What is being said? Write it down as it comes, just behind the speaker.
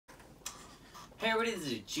Hey everybody, this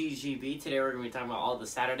is GGB. Today we're going to be talking about all the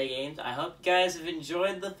Saturday games. I hope you guys have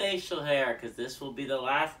enjoyed the facial hair, because this will be the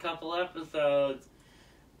last couple episodes.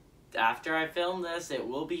 After I film this, it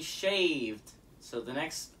will be shaved. So the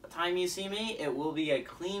next time you see me, it will be a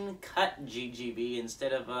clean-cut GGB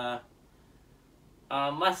instead of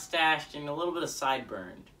a mustached and a little bit of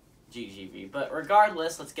sideburn GGB. But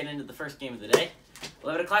regardless, let's get into the first game of the day.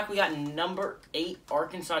 11 o'clock, we got number 8,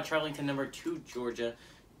 Arkansas traveling to number 2, Georgia.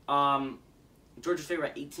 Georgia's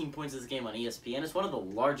favored by 18 points in this game on ESPN. It's one of the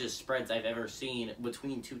largest spreads I've ever seen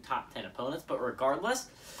between two top 10 opponents. But regardless,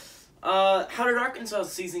 how did Arkansas'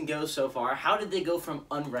 season go so far? How did they go from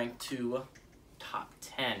unranked to top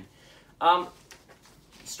 10?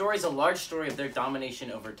 Story's a large story of their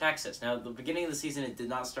domination over Texas. Now, at the beginning of the season, it did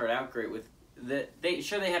not start out great. They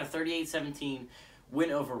had a 38-17 win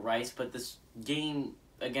over Rice, but this game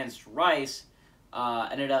against Rice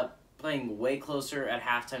ended up playing way closer at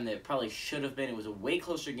halftime than it probably should have been. It was a way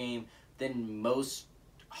closer game than most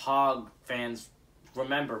Hog fans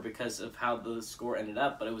remember because of how the score ended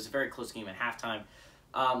up, but it was a very close game at halftime.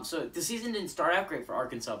 So the season didn't start out great for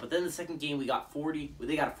Arkansas, but then the second game they got a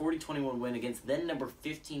 40-21 win against then number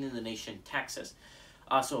 15 in the nation, Texas.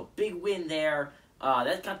 So a big win there.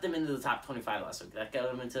 That got them into the top 25 last week. That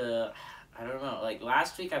got them into, I don't know, like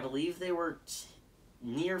last week I believe they were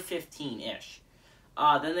near 15-ish.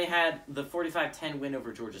 Then they had the 45-10 win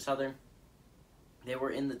over Georgia Southern. They were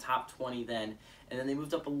in the top 20 then, and then they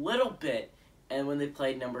moved up a little bit, and when they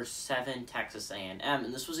played number 7 Texas A&M,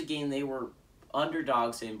 and this was a game they were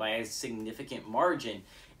underdogs in by a significant margin,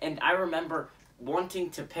 and I remember wanting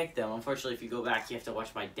to pick them. Unfortunately, if you go back, you have to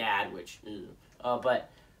watch my dad, which,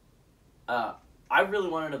 I really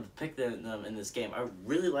wanted to pick them in this game. I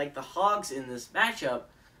really like the Hogs in this matchup,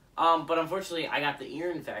 but unfortunately, I got the ear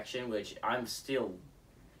infection, which I'm still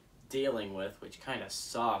dealing with, which kind of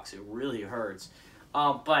sucks. It really hurts.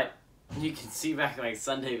 But you can see back in my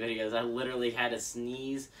Sunday videos, I literally had a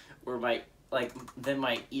sneeze where my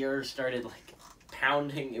ear started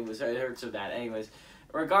pounding. It hurt so bad. Anyways,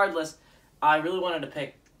 regardless, I really wanted to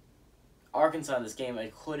pick Arkansas in this game.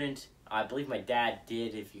 I couldn't. I believe my dad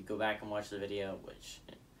did. If you go back and watch the video, which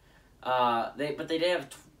they did have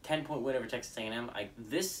a 10-point win over Texas A&M.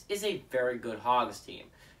 This is a very good Hogs team.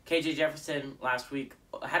 KJ Jefferson last week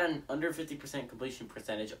had an under 50% completion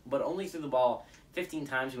percentage, but only threw the ball 15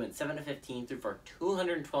 times. He went 7-15, threw for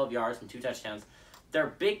 212 yards and 2 touchdowns. Their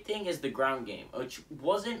big thing is the ground game, which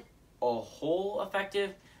wasn't a whole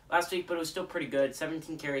effective last week, but it was still pretty good.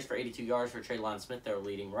 17 carries for 82 yards for Treylon Smith, their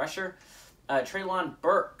leading rusher. Treylon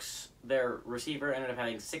Burks, their receiver, ended up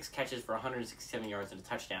having 6 catches for 167 yards and a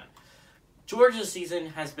touchdown. Georgia's season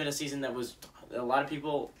has been a season that was a lot of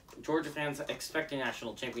people, Georgia fans, expect a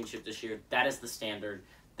national championship this year. That is the standard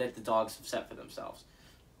that the Dogs have set for themselves.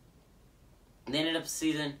 And they ended up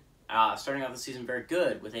starting off the season very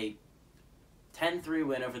good with a 10-3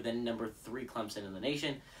 win over the number 3 Clemson in the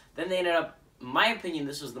nation. Then they ended up, in my opinion,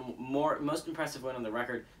 this was the most impressive win on the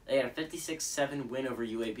record. They had a 56-7 win over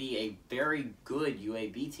UAB, a very good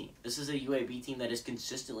UAB team. This is a UAB team that is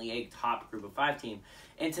consistently a top group of 5 team.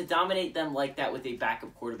 And to dominate them like that with a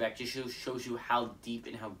backup quarterback just shows you how deep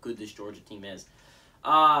and how good this Georgia team is.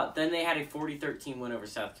 Then they had a 40-13 win over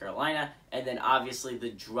South Carolina. And then obviously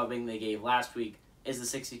the drubbing they gave last week is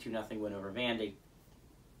the 62-0 win over Vandy.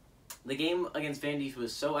 The game against Vandy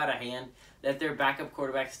was so out of hand that their backup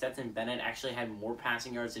quarterback, Stetson Bennett, actually had more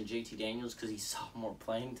passing yards than JT Daniels because he saw more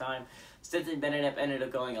playing time. Stetson Bennett ended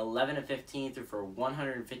up going 11-15, threw for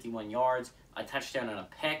 151 yards, a touchdown and a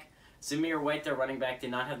pick. Zamir White, their running back, did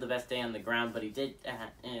not have the best day on the ground, but he did.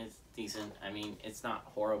 It's decent. I mean, it's not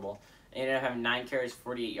horrible. He ended up having 9 carries,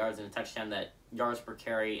 48 yards, and a touchdown. That yards per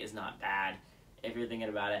carry is not bad if you're thinking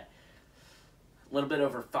about it. A little bit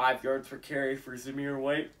over 5 yards per carry for Zamir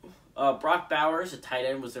White. Brock Bowers, a tight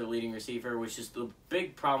end, was their leading receiver, which is the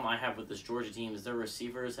big problem I have with this Georgia team is their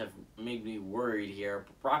receivers have made me worried here.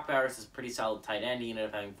 But Brock Bowers is a pretty solid tight end. He ended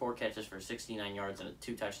up having 4 catches for 69 yards and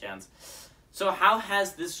 2 touchdowns. So how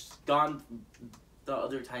has this gone the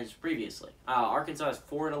other times previously? Arkansas is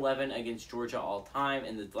 4-11 against Georgia all time,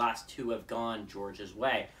 and the last 2 have gone Georgia's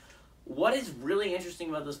way. What is really interesting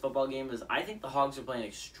about this football game is I think the Hogs are playing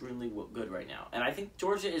extremely good right now. And I think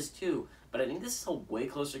Georgia is too, but I think this is a way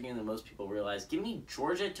closer game than most people realize. Give me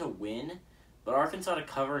Georgia to win, but Arkansas to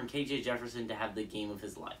cover and KJ Jefferson to have the game of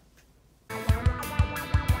his life.